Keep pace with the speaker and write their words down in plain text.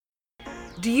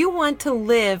Do you want to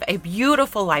live a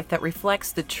beautiful life that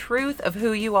reflects the truth of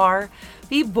who you are?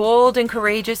 Be bold and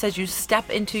courageous as you step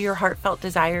into your heartfelt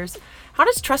desires. How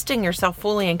does trusting yourself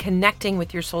fully and connecting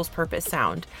with your soul's purpose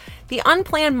sound? The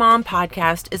Unplanned Mom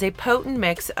podcast is a potent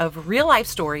mix of real life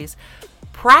stories,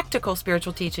 practical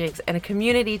spiritual teachings, and a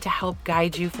community to help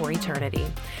guide you for eternity.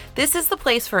 This is the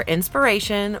place for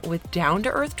inspiration with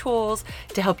down-to-earth tools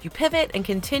to help you pivot and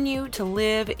continue to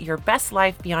live your best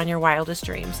life beyond your wildest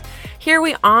dreams. Here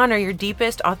we honor your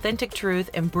deepest, authentic truth,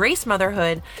 embrace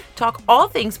motherhood, talk all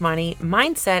things money,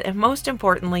 mindset, and most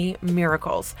importantly,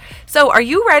 miracles. So are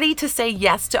you ready to say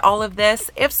yes to all of this?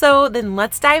 If so, then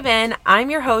let's dive in. I'm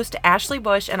your host, Ashley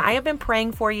Bush, and I have been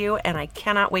praying for you, and I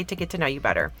cannot wait to get to know you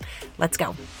better. Let's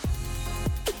go.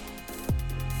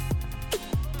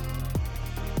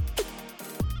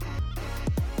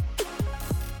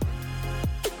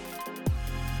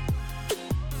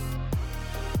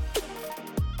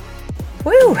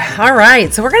 Woo! All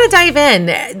right, so we're going to dive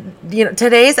in.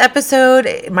 Today's episode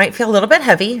might feel a little bit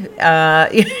heavy.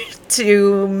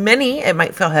 To many, it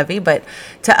might feel heavy, but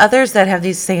to others that have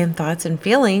these same thoughts and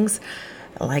feelings,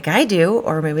 like I do,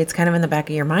 or maybe it's kind of in the back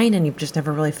of your mind and you've just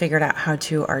never really figured out how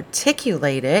to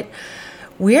articulate it,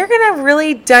 we're going to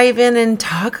really dive in and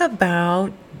talk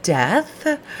about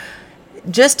death,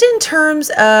 just in terms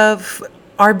of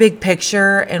our big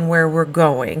picture and where we're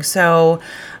going. So,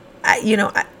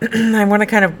 I want to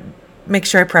kind of make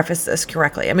sure I preface this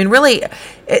correctly. I mean, really,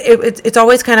 it's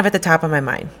always kind of at the top of my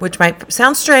mind, which might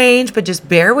sound strange, but just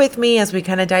bear with me as we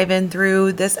kind of dive in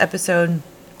through this episode.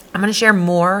 I'm going to share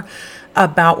more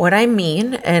about what I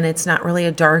mean, and it's not really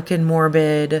a dark and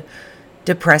morbid,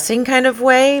 depressing kind of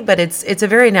way, but it's a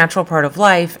very natural part of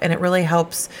life, and it really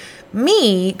helps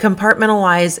me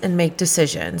compartmentalize and make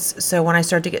decisions. So when I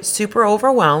start to get super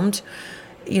overwhelmed,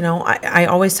 I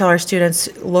always tell our students,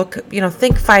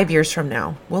 think 5 years from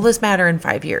now. Will this matter in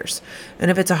 5 years?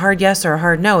 And if it's a hard yes or a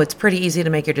hard no, it's pretty easy to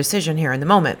make your decision here in the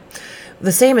moment.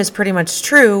 The same is pretty much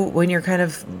true when you're kind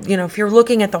of, if you're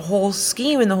looking at the whole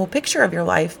scheme and the whole picture of your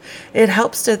life, it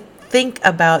helps to think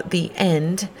about the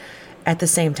end at the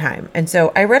same time. And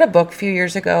so I read a book a few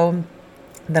years ago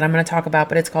that I'm going to talk about,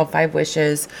 but it's called 5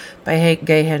 Wishes by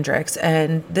Gay Hendricks.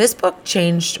 And this book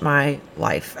changed my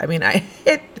life. I mean,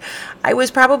 I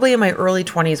was probably in my early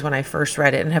 20s when I first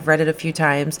read it and have read it a few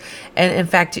times. And in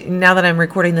fact, now that I'm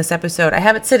recording this episode, I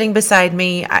have it sitting beside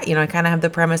me. I kind of have the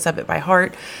premise of it by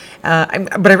heart.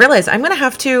 But I realize I'm going to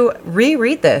have to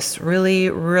reread this really,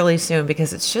 really soon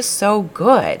because it's just so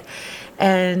good.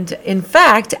 And in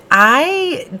fact,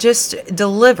 I just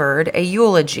delivered a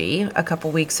eulogy a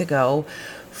couple weeks ago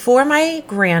for my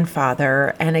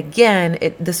grandfather. And again,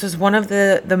 this was one of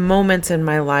the moments in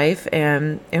my life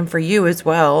and for you as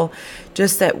well,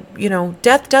 just that,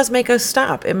 death does make us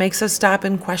stop. It makes us stop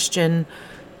and question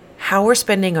how we're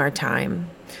spending our time.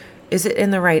 Is it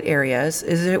in the right areas?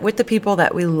 Is it with the people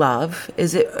that we love?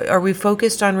 Are we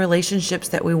focused on relationships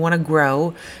that we want to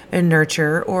grow and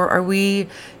nurture? Or are we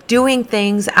doing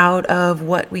things out of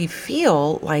what we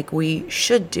feel like we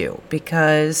should do?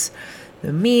 Because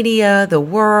the media, the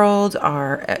world,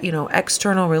 our,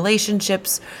 external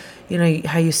relationships,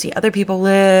 how you see other people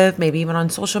live, maybe even on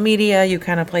social media, you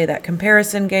kind of play that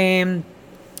comparison game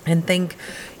and think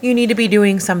you need to be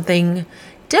doing something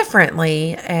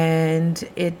differently, and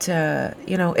it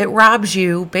robs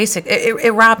you.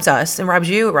 It robs us and robs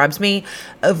you. It robs me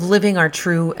of living our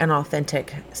true and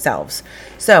authentic selves.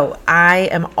 So I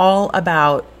am all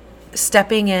about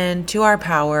stepping into our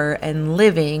power and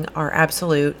living our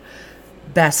absolute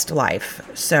best life.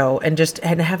 So and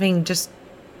having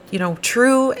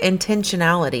true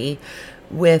intentionality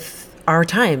with our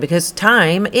time, because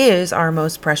time is our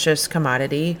most precious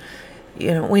commodity.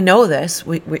 We know this.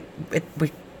 We're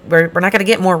not going to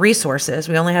get more resources.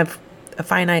 We only have a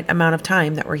finite amount of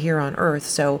time that we're here on earth.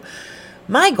 So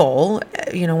my goal,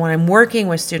 when I'm working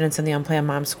with students in the Unplanned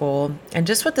Mom School and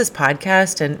just with this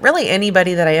podcast and really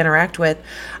anybody that I interact with,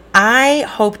 I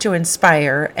hope to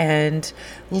inspire and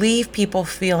leave people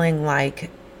feeling like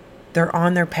they're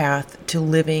on their path to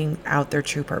living out their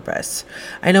true purpose.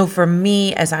 I know for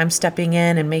me, as I'm stepping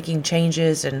in and making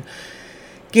changes and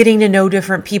getting to know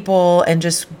different people and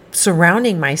just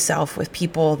surrounding myself with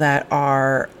people that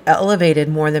are elevated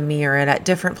more than me or at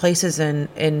different places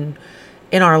in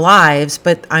our lives,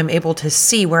 but I'm able to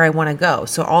see where I want to go.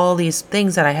 So all these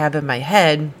things that I have in my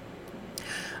head,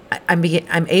 I'm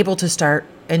able to start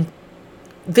and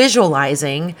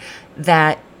visualizing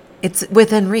that it's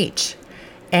within reach.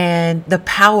 And the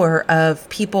power of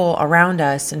people around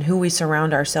us and who we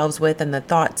surround ourselves with and the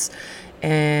thoughts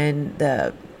and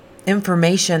the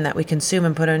information that we consume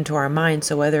and put into our mind.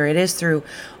 So whether it is through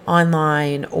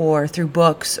online or through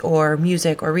books or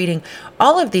music or reading,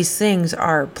 all of these things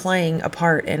are playing a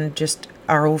part in just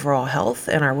our overall health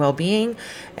and our well-being,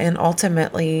 and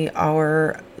ultimately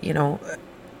our,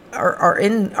 our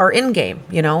in game,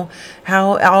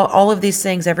 how all of these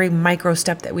things, every micro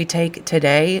step that we take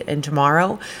today and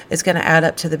tomorrow is going to add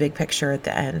up to the big picture at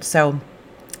the end. So,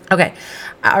 okay.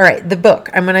 All right. The book,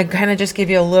 I'm going to kind of just give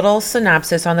you a little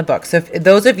synopsis on the book. So if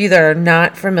those of you that are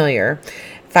not familiar,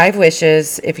 5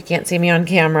 Wishes, if you can't see me on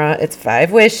camera, it's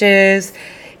 5 wishes.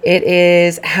 It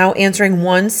is how answering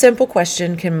one simple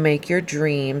question can make your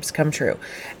dreams come true.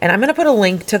 And I'm going to put a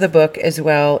link to the book as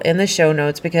well in the show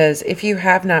notes, because if you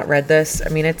have not read this, I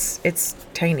mean, it's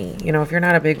tiny. If you're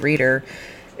not a big reader,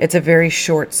 it's a very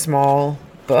short, small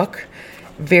book,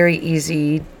 very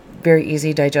easy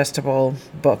digestible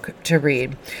book to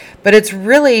read. But it's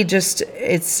really just,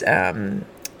 it's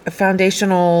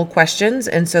foundational questions.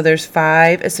 And so there's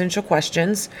 5 essential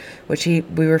questions, which we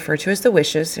refer to as the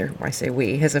wishes, or I say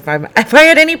we, as if I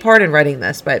had any part in writing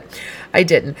this, but I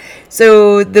didn't.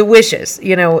 So the wishes,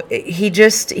 he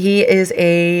is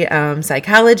a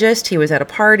psychologist. He was at a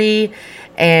party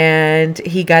and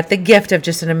he got the gift of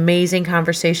just an amazing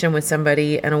conversation with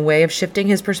somebody and a way of shifting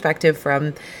his perspective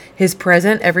from his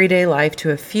present everyday life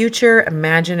to a future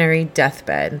imaginary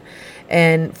deathbed.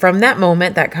 And from that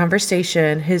moment, that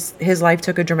conversation, his life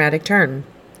took a dramatic turn.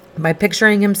 By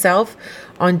picturing himself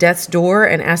on death's door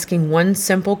and asking one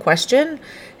simple question,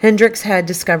 Hendricks had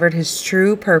discovered his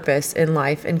true purpose in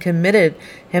life and committed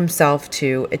himself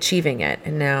to achieving it.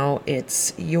 And now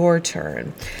it's your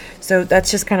turn. So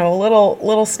that's just kind of a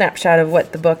little snapshot of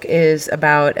what the book is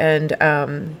about. And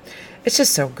it's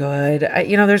just so good.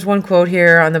 There's one quote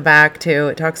here on the back too.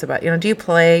 It talks about, do you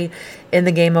play in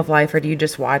the game of life or do you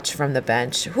just watch from the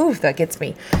bench? Whew, that gets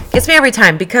me every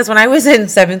time, because when I was in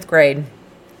 7th grade,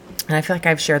 and I feel like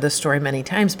I've shared this story many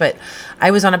times, but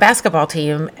I was on a basketball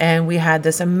team and we had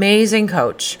this amazing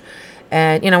coach.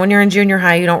 And, when you're in junior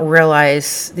high, you don't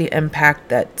realize the impact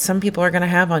that some people are going to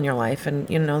have on your life and,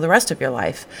 the rest of your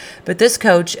life. But this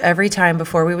coach, every time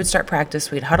before we would start practice,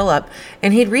 we'd huddle up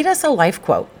and he'd read us a life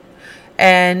quote.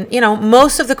 And,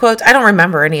 most of the quotes, I don't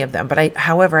remember any of them, but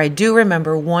however, I do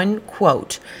remember one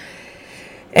quote.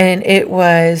 And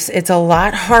it's a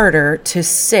lot harder to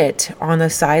sit on the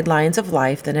sidelines of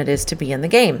life than it is to be in the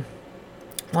game.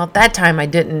 Well, at that time,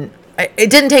 it didn't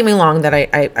take me long that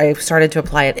I started to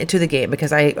apply it to the game,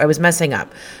 because I was messing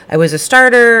up. I was a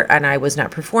starter and I was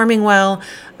not performing well.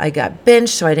 I got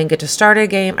benched, so I didn't get to start a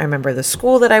game. I remember the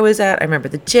school that I was at. I remember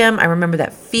the gym. I remember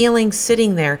that feeling,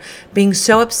 sitting there, being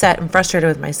so upset and frustrated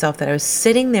with myself that I was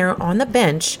sitting there on the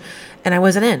bench and I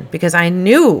wasn't in, because I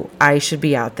knew I should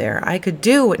be out there. I could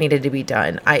do what needed to be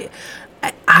done.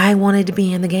 I wanted to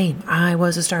be in the game. I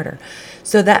was a starter.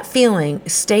 So that feeling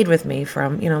stayed with me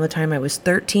from, the time I was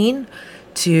 13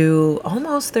 to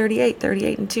almost 38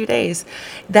 in 2 days.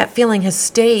 That feeling has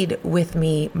stayed with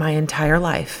me my entire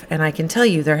life. And I can tell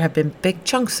you there have been big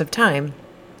chunks of time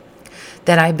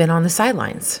that I've been on the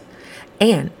sidelines.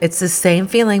 And it's the same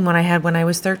feeling when I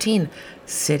was 13.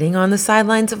 Sitting on the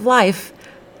sidelines of life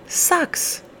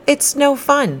sucks. It's no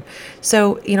fun.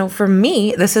 So, for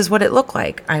me, this is what it looked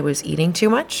like. I was eating too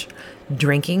much,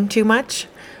 drinking too much,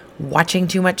 watching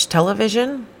too much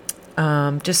television,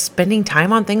 just spending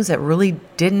time on things that really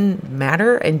didn't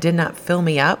matter and did not fill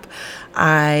me up.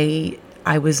 I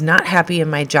was not happy in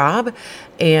my job.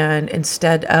 And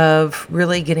instead of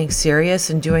really getting serious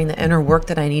and doing the inner work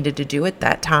that I needed to do at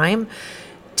that time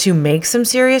to make some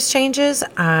serious changes,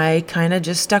 I kind of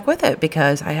just stuck with it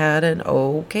because I had an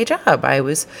okay job. I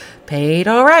was paid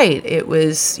all right. It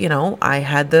was, I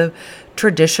had the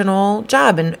traditional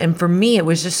job. And for me, it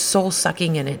was just soul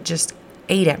sucking, and it just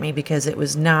ate at me because it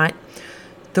was not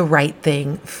the right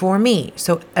thing for me.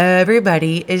 So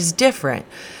everybody is different.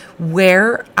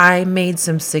 Where I made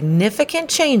some significant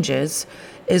changes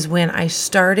is when I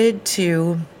started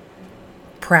to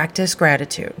practice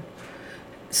gratitude.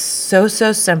 So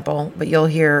simple, but you'll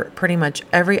hear pretty much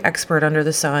every expert under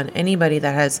the sun, anybody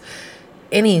that has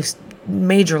any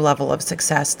major level of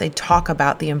success, they talk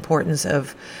about the importance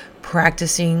of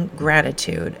practicing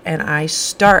gratitude. And I'd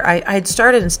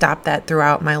started and stopped that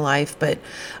throughout my life, but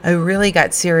I really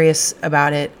got serious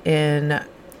about it in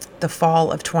the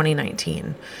fall of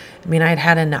 2019. I mean, I'd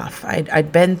had enough.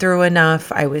 I'd been through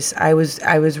enough. I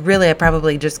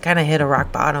probably just kind of hit a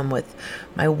rock bottom with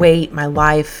my weight, my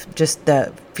life, just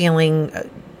the feeling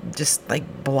just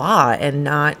like blah and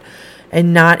not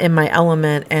in my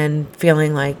element, and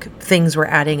feeling like things were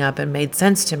adding up and made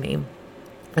sense to me.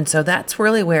 And so that's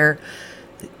really where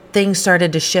things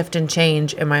started to shift and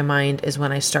change in my mind is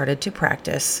when I started to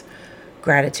practice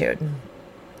gratitude.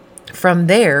 From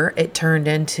there, it turned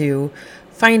into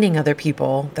finding other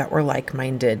people that were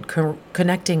like-minded,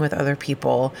 connecting with other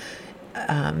people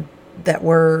that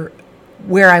were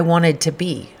where I wanted to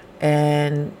be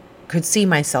and could see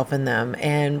myself in them.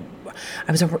 And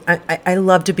I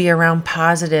love to be around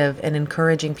positive and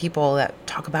encouraging people that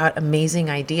talk about amazing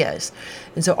ideas.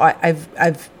 And so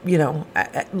I've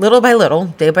little by little,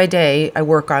 day by day, I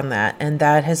work on that. And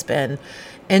that has been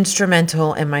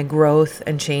instrumental in my growth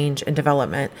and change and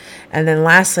development. And then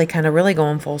lastly, kind of really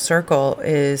going full circle,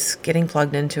 is getting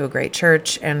plugged into a great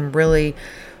church and really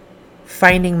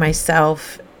finding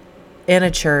myself in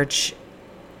a church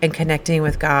and connecting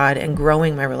with God and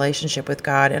growing my relationship with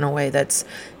God in a way that's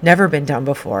never been done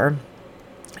before.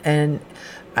 And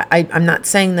I'm not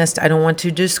saying this, I don't want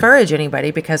to discourage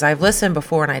anybody, because I've listened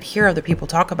before and I'd hear other people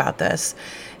talk about this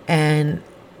and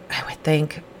I would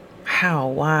think, how,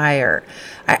 why, or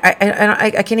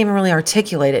I can't even really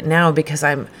articulate it now, because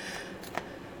I'm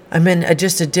in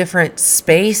just a different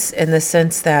space, in the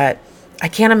sense that I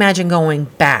can't imagine going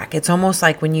back. It's almost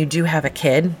like when you do have a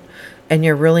kid and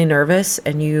you're really nervous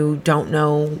and you don't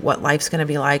know what life's going to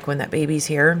be like when that baby's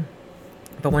here.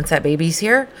 But once that baby's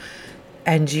here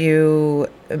and you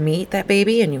meet that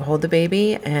baby and you hold the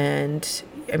baby, and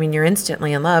you're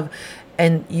instantly in love.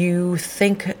 And you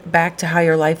think back to how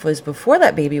your life was before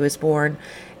that baby was born,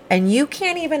 and you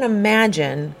can't even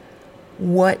imagine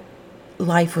what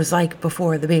life was like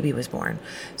before the baby was born.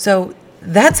 So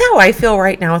that's how I feel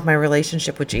right now with my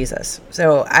relationship with Jesus.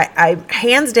 So I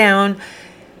hands down,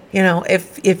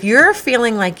 if you're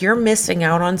feeling like you're missing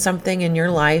out on something in your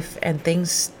life, and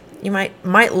things, you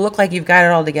might look like you've got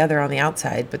it all together on the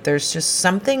outside, but there's just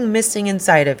something missing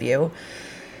inside of you,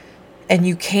 and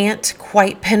you can't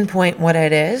quite pinpoint what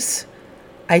it is,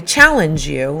 I challenge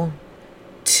you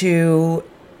to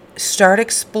start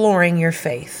exploring your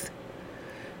faith,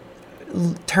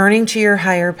 turning to your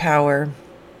higher power,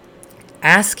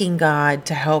 asking God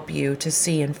to help you to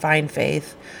see and find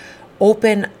faith.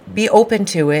 Be open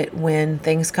to it when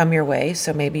things come your way.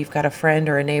 So maybe you've got a friend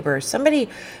or a neighbor. Somebody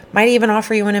might even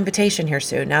offer you an invitation here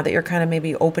soon, now that you're kind of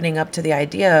maybe opening up to the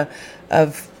idea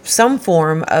of some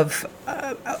form of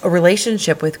a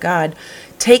relationship with God.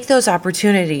 Take those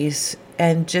opportunities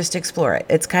and just explore it.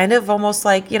 It's kind of almost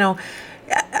like,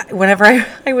 whenever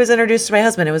I was introduced to my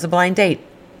husband, it was a blind date.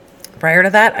 Prior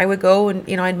to that, I would go and,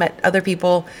 I'd met other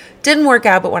people. Didn't work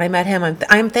out, but when I met him,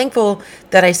 I'm thankful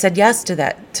that I said yes to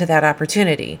that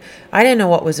opportunity. I didn't know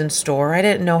what was in store. I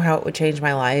didn't know how it would change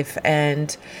my life.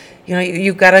 And,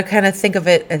 you've got to kind of think of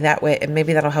it in that way. And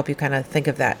maybe that'll help you kind of think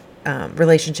of that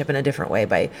relationship in a different way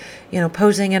by,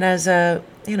 posing it as a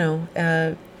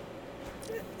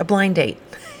blind date.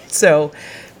 So,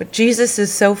 but Jesus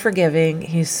is so forgiving.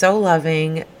 He's so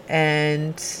loving,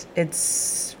 and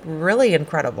it's really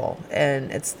incredible.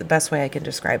 And it's the best way I can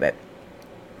describe it.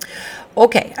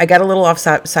 Okay, I got a little off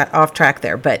track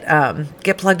there, but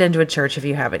get plugged into a church if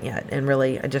you haven't yet. And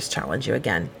really, I just challenge you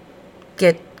again.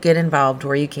 Get involved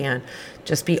where you can.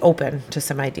 Just be open to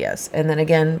some ideas. And then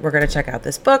again, we're going to check out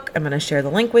this book. I'm going to share the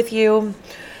link with you.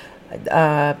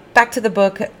 Back to the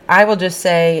book, I will just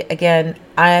say again,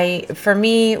 for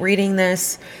me, reading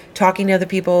this, talking to other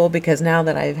people, because now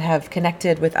that I have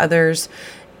connected with others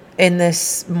in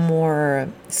this more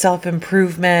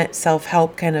self-improvement,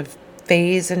 self-help kind of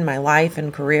phase in my life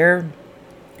and career,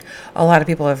 a lot of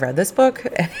people have read this book.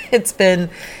 It's been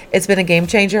a game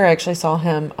changer. I actually saw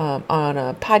him on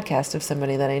a podcast of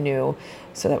somebody that I knew,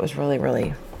 so that was really,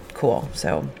 really cool.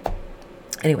 So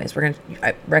anyways,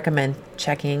 I recommend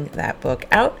checking that book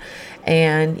out.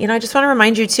 And, I just want to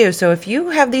remind you too. So if you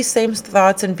have these same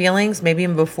thoughts and feelings, maybe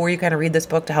even before you kind of read this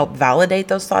book, to help validate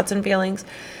those thoughts and feelings,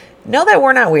 know that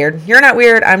we're not weird. You're not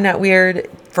weird. I'm not weird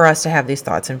for us to have these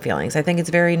thoughts and feelings. I think it's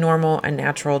very normal and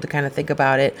natural to kind of think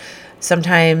about it.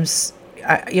 Sometimes,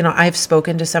 I've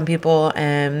spoken to some people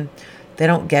and they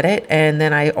don't get it. And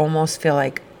then I almost feel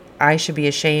like I should be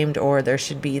ashamed, or there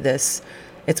should be this,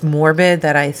 it's morbid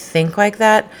that I think like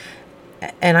that.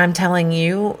 And I'm telling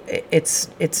you,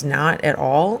 it's not at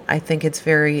all. I think it's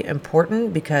very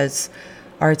important, because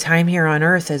our time here on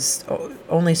earth is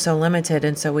only so limited.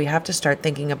 And so we have to start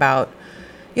thinking about,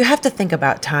 you have to think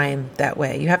about time that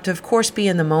way. You have to, of course, be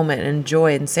in the moment and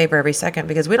enjoy and savor every second,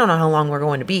 because we don't know how long we're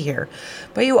going to be here.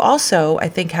 But you also, I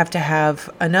think, have to have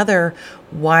another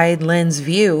wide lens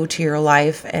view to your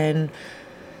life and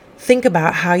think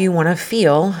about how you want to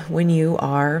feel when you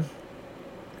are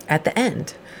at the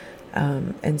end.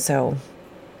 And so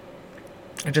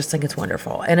I just think it's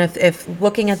wonderful. And if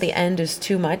looking at the end is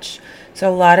too much,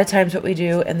 so a lot of times what we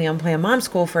do in the Unplanned Mom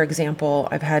School, for example,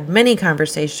 I've had many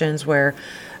conversations where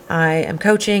I am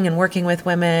coaching and working with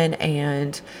women,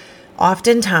 and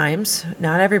oftentimes,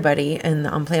 not everybody in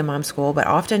the Unplanned Mom School, but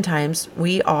oftentimes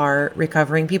we are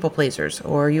recovering people pleasers,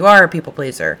 or you are a people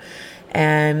pleaser.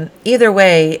 And either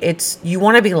way, it's, you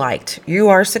want to be liked. You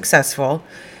are successful.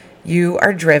 You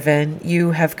are driven.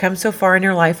 You have come so far in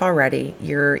your life already.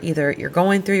 You're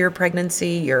going through your pregnancy,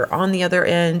 you're on the other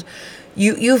end.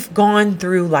 You've gone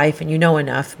through life and you know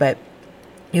enough, but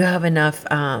you have enough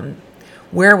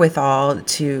wherewithal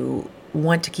to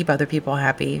want to keep other people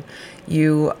happy.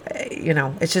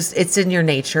 It's in your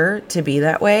nature to be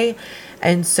that way.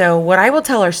 And so what I will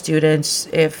tell our students,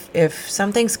 if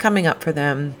something's coming up for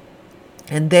them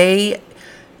and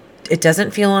it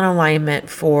doesn't feel in alignment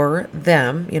for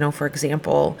them, for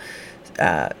example,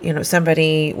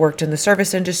 somebody worked in the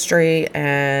service industry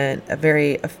and a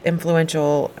very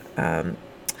influential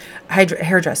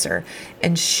hairdresser,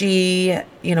 and she,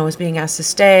 was being asked to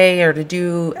stay or to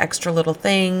do extra little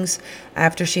things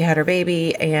after she had her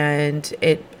baby, and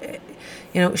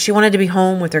she wanted to be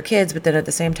home with her kids, but then at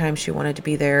the same time she wanted to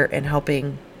be there and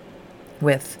helping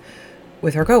with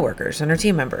her coworkers and her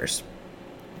team members.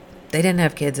 They didn't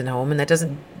have kids in home, and that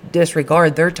doesn't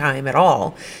disregard their time at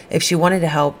all. If she wanted to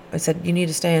help, I said, you need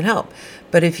to stay and help.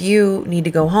 But if you need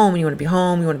to go home, you want to be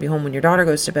home, you want to be home when your daughter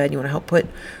goes to bed, you want to help put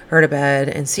her to bed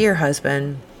and see her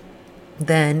husband,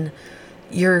 then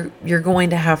you're going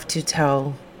to have to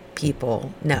tell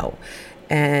people no.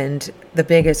 And the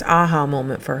biggest aha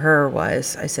moment for her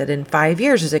was, I said, in 5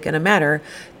 years, is it going to matter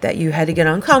that you had to get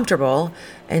uncomfortable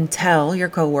and tell your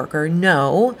coworker,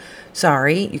 no,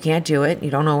 sorry, you can't do it.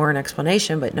 You don't owe her an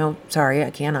explanation, but no, sorry, I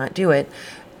cannot do it.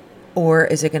 Or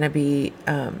is it going to be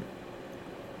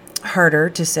harder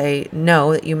to say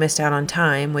no, that you missed out on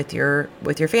time with your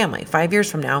family? 5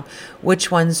 years from now,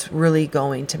 which one's really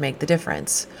going to make the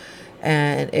difference?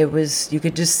 And you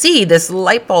could just see this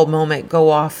light bulb moment go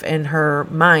off in her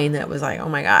mind that was like, oh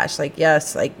my gosh, like,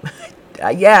 yes, like,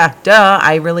 yeah, duh.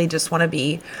 I really just want to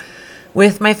be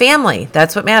with my family.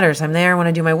 That's what matters. I'm there. I want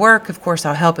to do my work. Of course,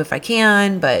 I'll help if I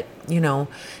can, but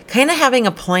kind of having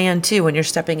a plan too, when you're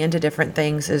stepping into different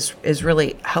things is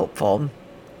really helpful.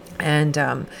 And,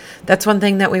 that's one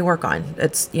thing that we work on.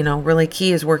 It's, really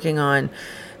key is working on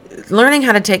learning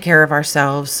how to take care of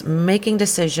ourselves, making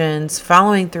decisions,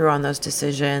 following through on those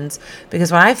decisions.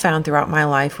 Because what I've found throughout my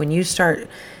life, when you start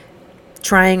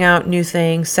trying out new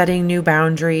things, setting new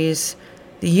boundaries,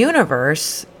 the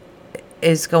universe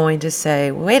is going to say,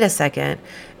 wait a second,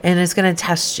 and it's going to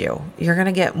test you. You're going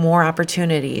to get more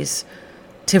opportunities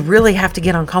to really have to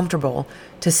get uncomfortable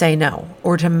to say no,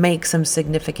 or to make some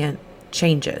significant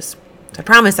changes. I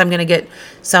promise I'm going to get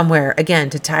somewhere again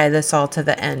to tie this all to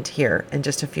the end here in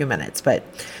just a few minutes. But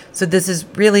so this is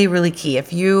really, really key.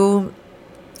 If you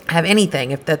have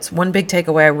anything, if that's one big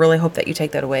takeaway, I really hope that you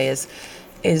take that away is,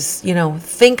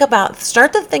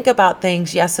 start to think about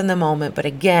things, yes, in the moment, but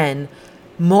again,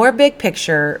 more big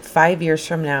picture, 5 years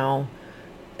from now,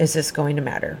 is this going to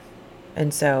matter?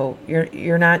 And so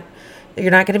you're not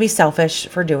going to be selfish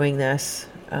for doing this.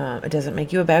 It doesn't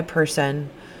make you a bad person.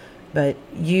 But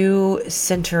you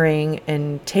centering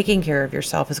and taking care of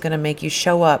yourself is going to make you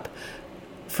show up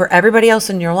for everybody else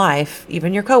in your life,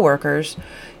 even your coworkers.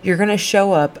 You're going to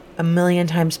show up a million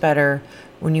times better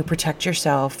when you protect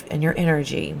yourself and your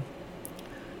energy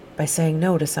by saying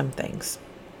no to some things.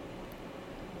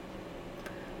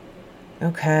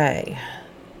 Okay.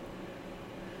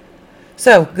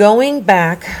 So going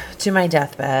back to my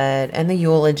deathbed and the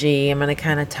eulogy, I'm going to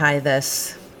kind of tie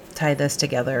this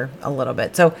together a little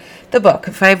bit. So the book,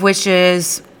 5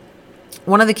 Wishes,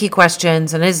 one of the key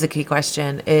questions, and is the key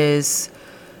question, is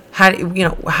how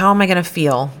am I going to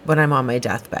feel when I'm on my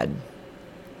deathbed?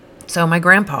 So my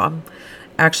grandpa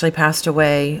actually passed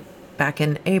away back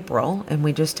in April, and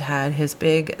we just had his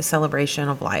big celebration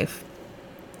of life.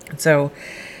 So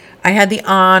I had the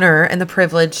honor and the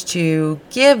privilege to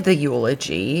give the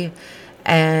eulogy,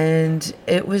 and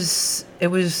it was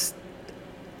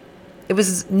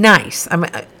nice.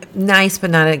 Nice, but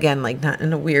not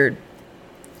in a weird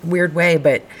way.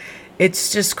 But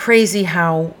it's just crazy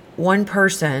how one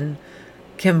person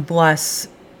can bless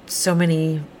so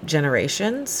many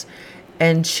generations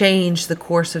and change the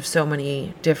course of so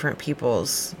many different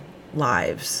people's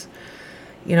lives.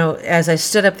 As I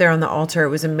stood up there on the altar, it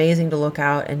was amazing to look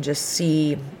out and just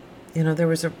see, there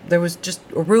was just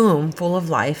a room full of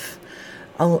life,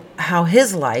 how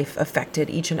his life affected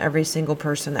each and every single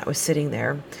person that was sitting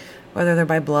there. whether they're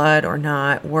by blood or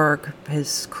not, work,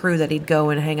 his crew that he'd go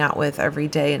and hang out with every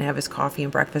day and have his coffee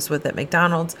and breakfast with at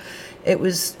McDonald's. It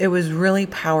was really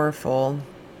powerful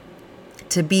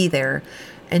to be there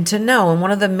and to know. And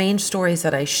one of the main stories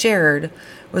that I shared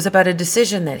was about a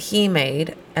decision that he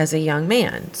made as a young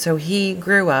man. So he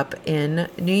grew up in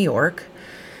New York,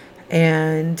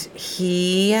 and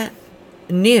he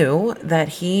knew that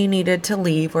he needed to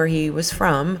leave where he was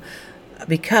from,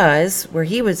 because where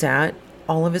he was at,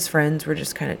 all of his friends were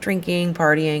just kind of drinking,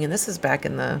 partying. And this is back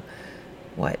in the,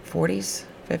 40s,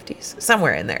 50s,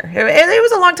 somewhere in there. It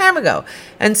was a long time ago.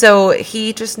 And so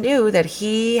he just knew that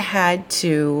he had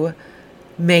to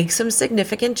make some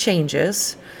significant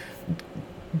changes,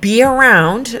 be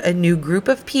around a new group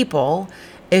of people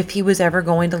if he was ever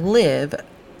going to live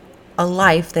a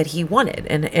life that he wanted.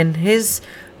 And in his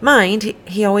mind,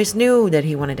 he always knew that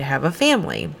he wanted to have a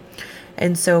family.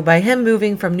 And so by him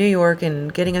moving from New York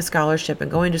and getting a scholarship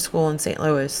and going to school in St.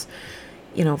 Louis,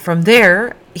 from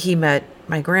there, he met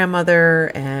my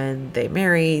grandmother and they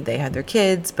married, they had their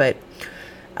kids. But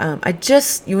I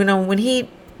just, when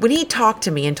he talked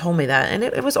to me and told me that, and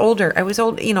it was older, I was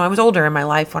older in my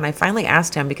life when I finally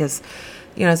asked him, because,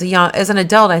 as an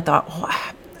adult, I thought,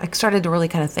 I started to really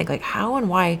kind of think, like, how and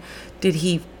why did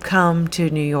he come to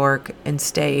New York and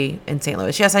stay in St.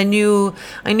 Louis? Yes, I knew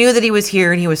that he was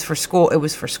here and he was for school. It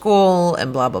was for school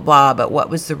and blah, blah, blah. But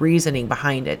what was the reasoning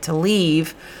behind it to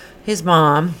leave his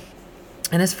mom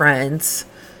and his friends?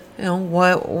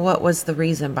 What was the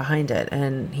reason behind it?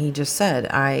 And he just said,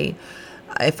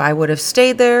 if I would have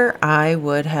stayed there, I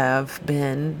would have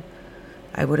been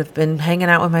hanging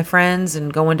out with my friends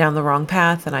and going down the wrong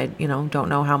path. And I, don't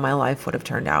know how my life would have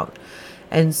turned out.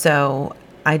 And so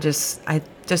I just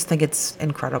think it's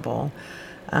incredible.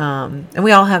 And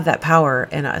we all have that power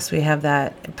in us. We have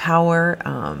that power.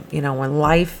 When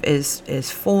life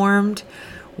is formed,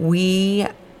 we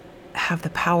have the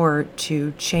power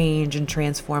to change and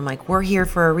transform. Like, we're here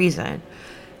for a reason.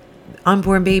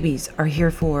 Unborn babies are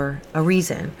here for a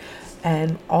reason.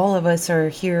 And all of us are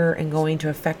here and going to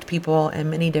affect people in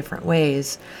many different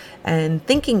ways. And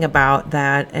thinking about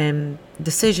that and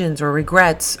decisions or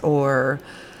regrets or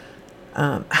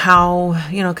how,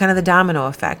 kind of the domino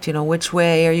effect, which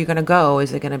way are you going to go?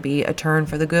 Is it going to be a turn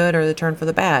for the good or the turn for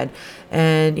the bad?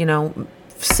 And,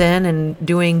 sin and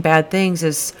doing bad things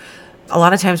is a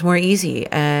lot of times more easy,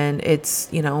 and it's,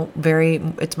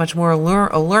 it's much more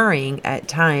alluring at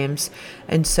times.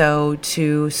 And so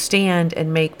to stand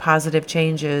and make positive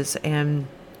changes and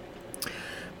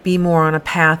be more on a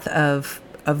path of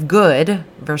good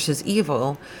versus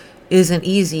evil isn't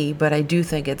easy, but I do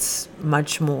think it's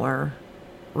much more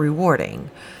rewarding.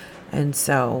 And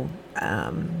so,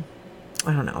 I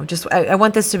don't know, I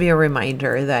want this to be a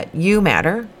reminder that you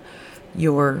matter,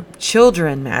 your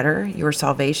children matter, your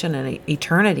salvation and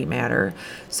eternity matter.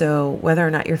 So whether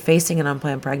or not you're facing an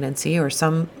unplanned pregnancy or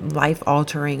some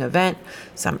life-altering event,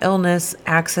 some illness,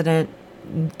 accident,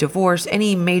 divorce,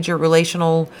 any major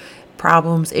relational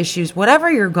problems, issues,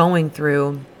 whatever you're going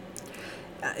through,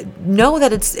 know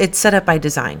that it's set up by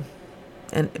design.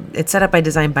 And it's set up by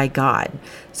design by God.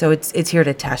 So it's here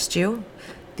to test you.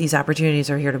 These opportunities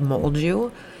are here to mold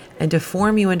you and to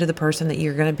form you into the person that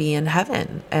you're going to be in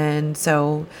heaven. And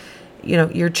so,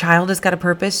 your child has got a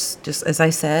purpose, just as I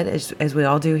said, as we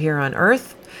all do here on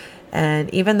earth.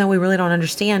 And even though we really don't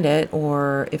understand it,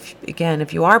 or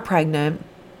if you are pregnant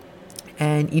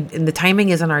and the timing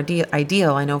isn't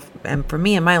ideal, I know, and for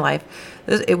me in my life,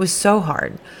 it was so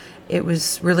hard. It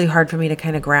was really hard for me to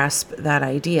kind of grasp that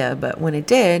idea. But when it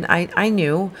did, I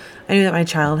knew that my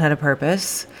child had a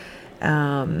purpose.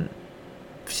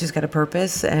 She's got a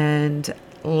purpose, and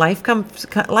life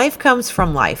comes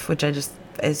from life, which I just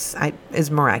is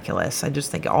miraculous. I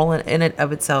just think all in it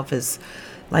of itself is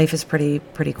life is pretty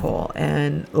cool,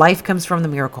 and life comes from the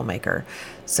miracle maker.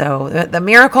 So the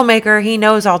miracle maker, he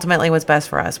knows ultimately what's best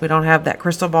for us. We don't have that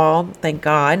crystal ball, thank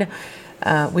God.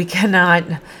 We cannot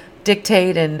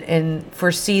dictate and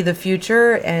foresee the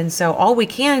future. And so all we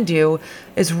can do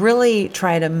is really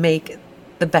try to make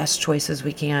the best choices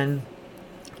we can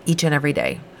each and every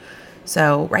day.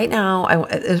 So right now,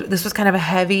 this was kind of a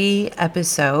heavy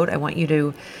episode. I want you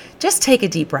to just take a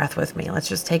deep breath with me. Let's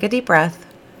just take a deep breath.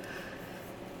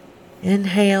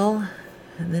 Inhale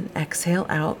and then exhale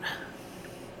out.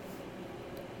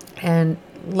 And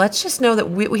let's just know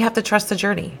that we have to trust the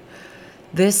journey.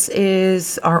 This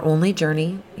is our only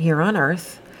journey here on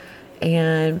earth.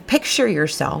 And picture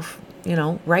yourself,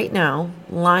 right now,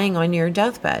 lying on your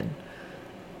deathbed.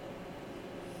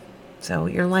 So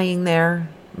you're laying there.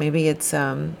 Maybe it's,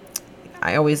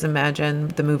 I always imagine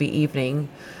the movie Evening,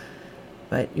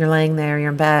 but you're laying there, you're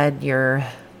in bed, you're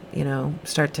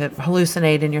start to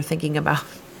hallucinate and you're thinking about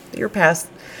your past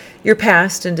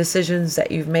and decisions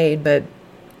that you've made. But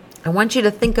I want you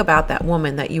to think about that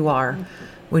woman that you are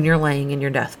when you're laying in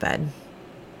your deathbed.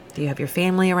 Do you have your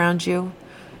family around you?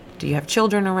 Do you have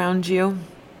children around you?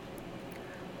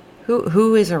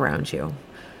 Who is around you?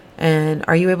 And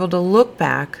are you able to look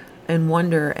back and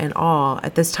wonder and awe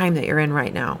at this time that you're in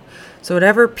right now? So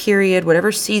whatever period,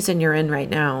 whatever season you're in right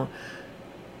now,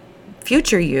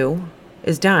 future you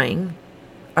is dying.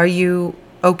 Are you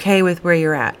okay with where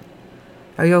you're at?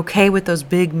 Are you okay with those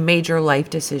big major life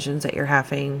decisions that you're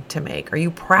having to make? Are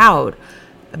you proud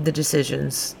of the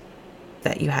decisions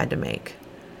that you had to make?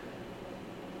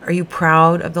 Are you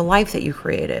proud of the life that you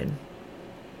created?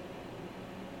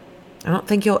 I don't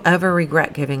think you'll ever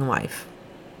regret giving life.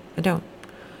 I don't.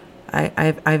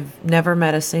 I've never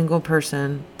met a single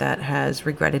person that has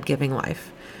regretted giving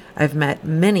life. I've met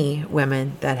many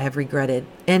women that have regretted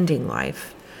ending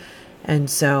life. And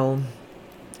so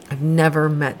I've never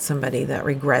met somebody that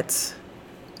regrets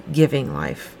giving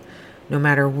life. No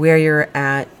matter where you're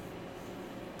at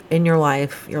in your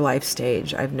life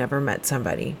stage, I've never met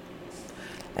somebody.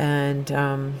 And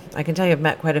I can tell you I've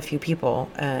met quite a few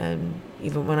people. And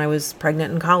even when I was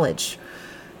pregnant in college,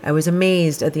 I was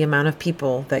amazed at the amount of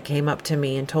people that came up to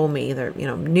me and told me that,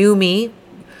 knew me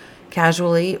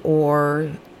casually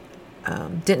or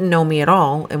didn't know me at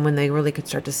all. And when they really could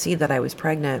start to see that I was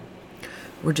pregnant,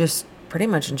 were just pretty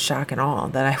much in shock and awe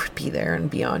that I would be there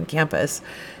and be on campus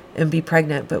and be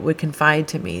pregnant, but would confide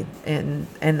to me and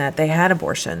that they had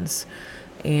abortions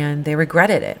and they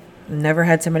regretted it. Never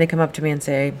had somebody come up to me and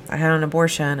say, I had an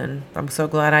abortion and I'm so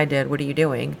glad I did. What are you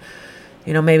doing?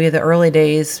 Maybe the early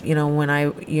days,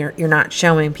 when you're not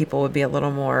showing, people would be a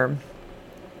little more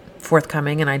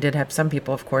forthcoming. And I did have some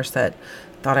people, of course, that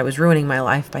thought I was ruining my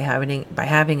life by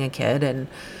having a kid, and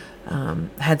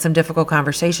had some difficult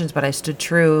conversations, but I stood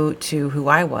true to who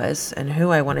I was and who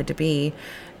I wanted to be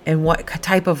and what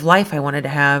type of life I wanted to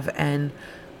have. And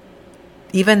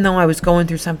even though I was going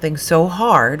through something so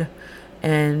hard,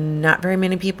 and not very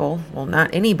many people, well, not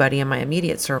anybody in my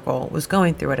immediate circle was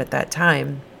going through it at that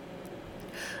time,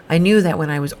 I knew that when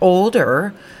I was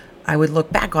older, I would look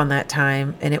back on that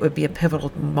time and it would be a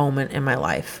pivotal moment in my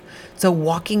life. So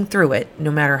walking through it,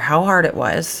 no matter how hard it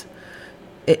was,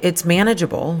 it's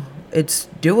manageable. It's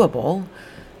doable.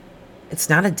 It's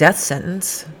not a death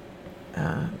sentence.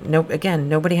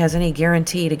 Nobody has any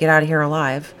guarantee to get out of here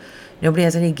alive. Nobody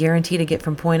has any guarantee to get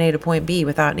from point A to point B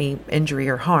without any injury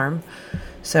or harm.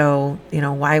 So,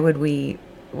 why would we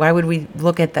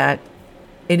look at that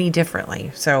any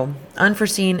differently? So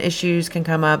unforeseen issues can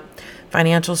come up.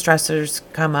 Financial stressors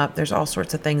come up. There's all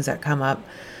sorts of things that come up.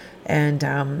 And,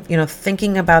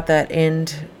 thinking about that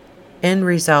end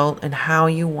result and how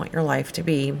you want your life to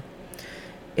be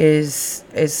is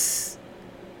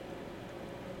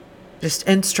just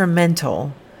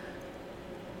instrumental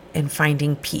in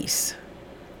finding peace.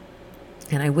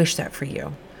 And I wish that for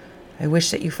you. I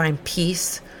wish that you find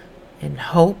peace and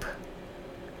hope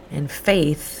and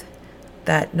faith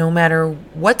that no matter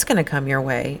what's going to come your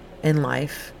way in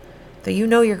life, that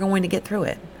you're going to get through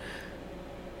it.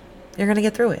 You're going to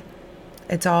get through it.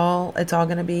 It's all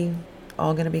going to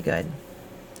be good.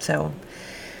 So,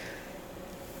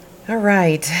 all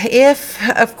right.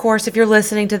 If you're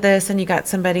listening to this and you got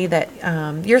somebody that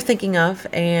you're thinking of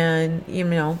and,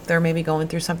 they're maybe going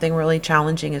through something really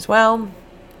challenging as well,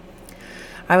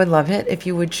 I would love it if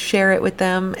you would share it with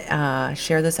them,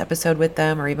 share this episode with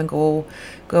them, or even go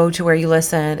to where you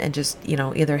listen and just,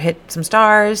 either hit some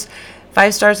stars.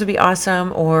 5 stars would be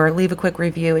awesome, or leave a quick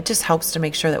review. It just helps to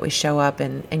make sure that we show up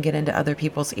and get into other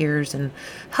people's ears and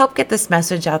help get this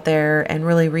message out there and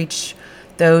really reach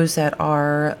those that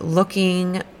are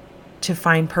looking to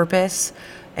find purpose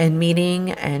and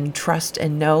meaning and trust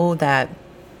and know that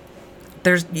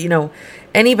there's,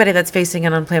 anybody that's facing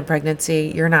an unplanned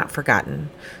pregnancy, you're not forgotten.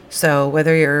 So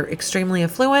whether you're extremely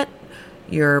affluent,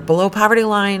 you're below poverty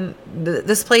line,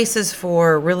 this place is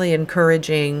for really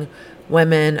encouraging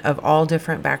women of all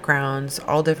different backgrounds,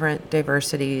 all different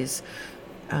diversities,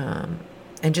 and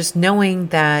just knowing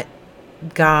that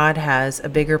God has a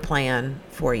bigger plan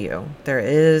for you. There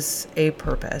is a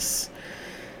purpose.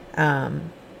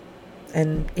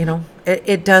 And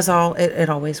it does it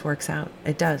always works out.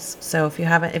 It does. So if you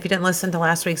didn't listen to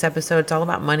last week's episode, it's all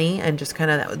about money and just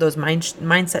kind of those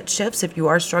mindset shifts. If you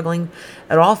are struggling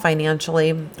at all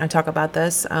financially, I talk about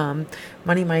this,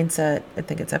 money mindset. I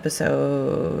think it's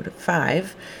episode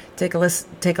 5. Take a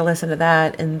listen to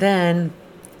that. And then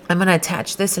I'm going to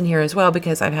attach this in here as well,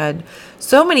 because I've had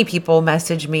so many people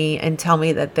message me and tell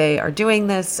me that they are doing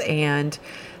this and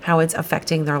how it's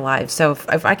affecting their lives. So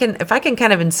if I can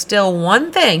kind of instill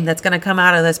one thing that's going to come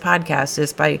out of this podcast,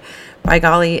 is by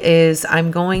golly, is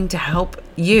I'm going to help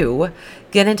you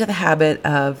get into the habit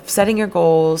of setting your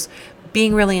goals,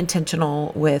 being really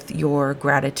intentional with your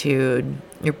gratitude,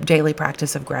 your daily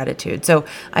practice of gratitude. So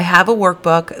I have a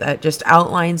workbook that just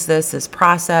outlines this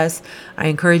process. I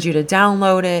encourage you to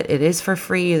download it. It is for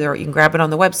free. Either you can grab it on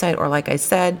the website, or like I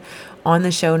said, on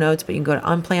the show notes, but you can go to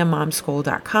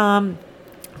unplannedmomschool.com,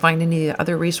 find any of the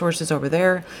other resources over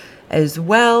there as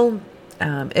well.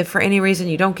 If for any reason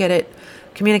you don't get it,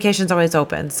 communication's always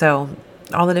open. So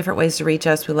all the different ways to reach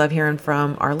us. We love hearing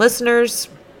from our listeners,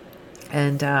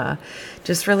 and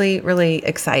just really, really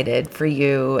excited for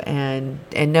you, and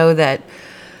know that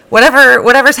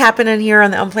whatever's happening here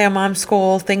on the Unplanned Mom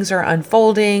School, things are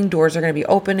unfolding. Doors are going to be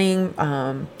opening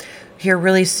here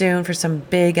really soon for some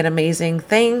big and amazing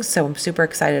things. So I'm super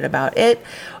excited about it,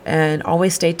 and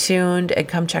always stay tuned and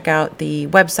come check out the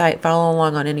website, follow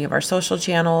along on any of our social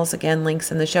channels. Again,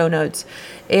 links in the show notes.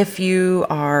 If you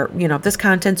are, if this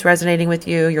content's resonating with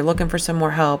you, you're looking for some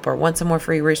more help or want some more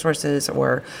free resources,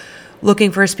 or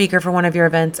looking for a speaker for one of your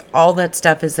events, all that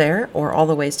stuff is there, or all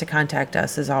the ways to contact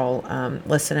us is all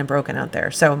listed and broken out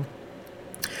there. So,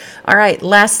 all right,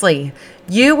 lastly,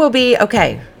 you will be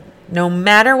okay. No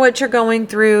matter what you're going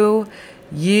through,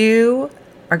 you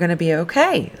are going to be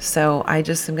okay. So I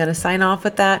just am going to sign off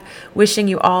with that, wishing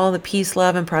you all the peace,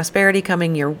 love, and prosperity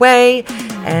coming your way,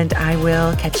 and I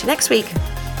will catch you next week.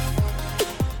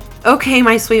 Okay,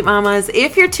 my sweet mamas,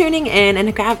 if you're tuning in and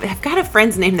have got a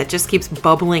friend's name that just keeps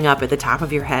bubbling up at the top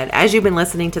of your head as you've been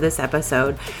listening to this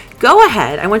episode, go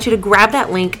ahead. I want you to grab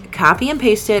that link, copy and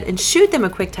paste it, and shoot them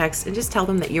a quick text and just tell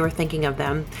them that you were thinking of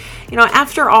them.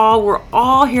 After all, we're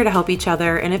all here to help each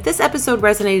other. And if this episode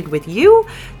resonated with you,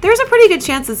 there's a pretty good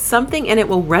chance that something in it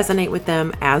will resonate with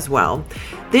them as well.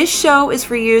 This show is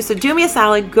for you, so do me a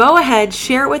solid. Go ahead,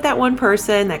 share it with that one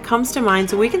person that comes to mind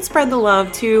so we can spread the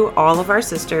love to all of our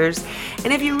sisters.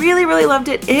 And if you really, really loved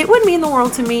it, it would mean the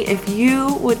world to me if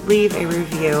you would leave a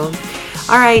review.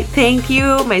 All right, thank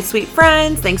you, my sweet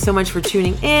friends. Thanks so much for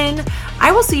tuning in.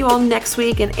 I will see you all next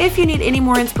week. And if you need any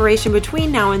more inspiration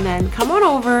between now and then, come on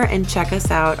over and check us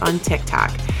out on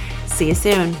TikTok. See you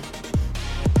soon.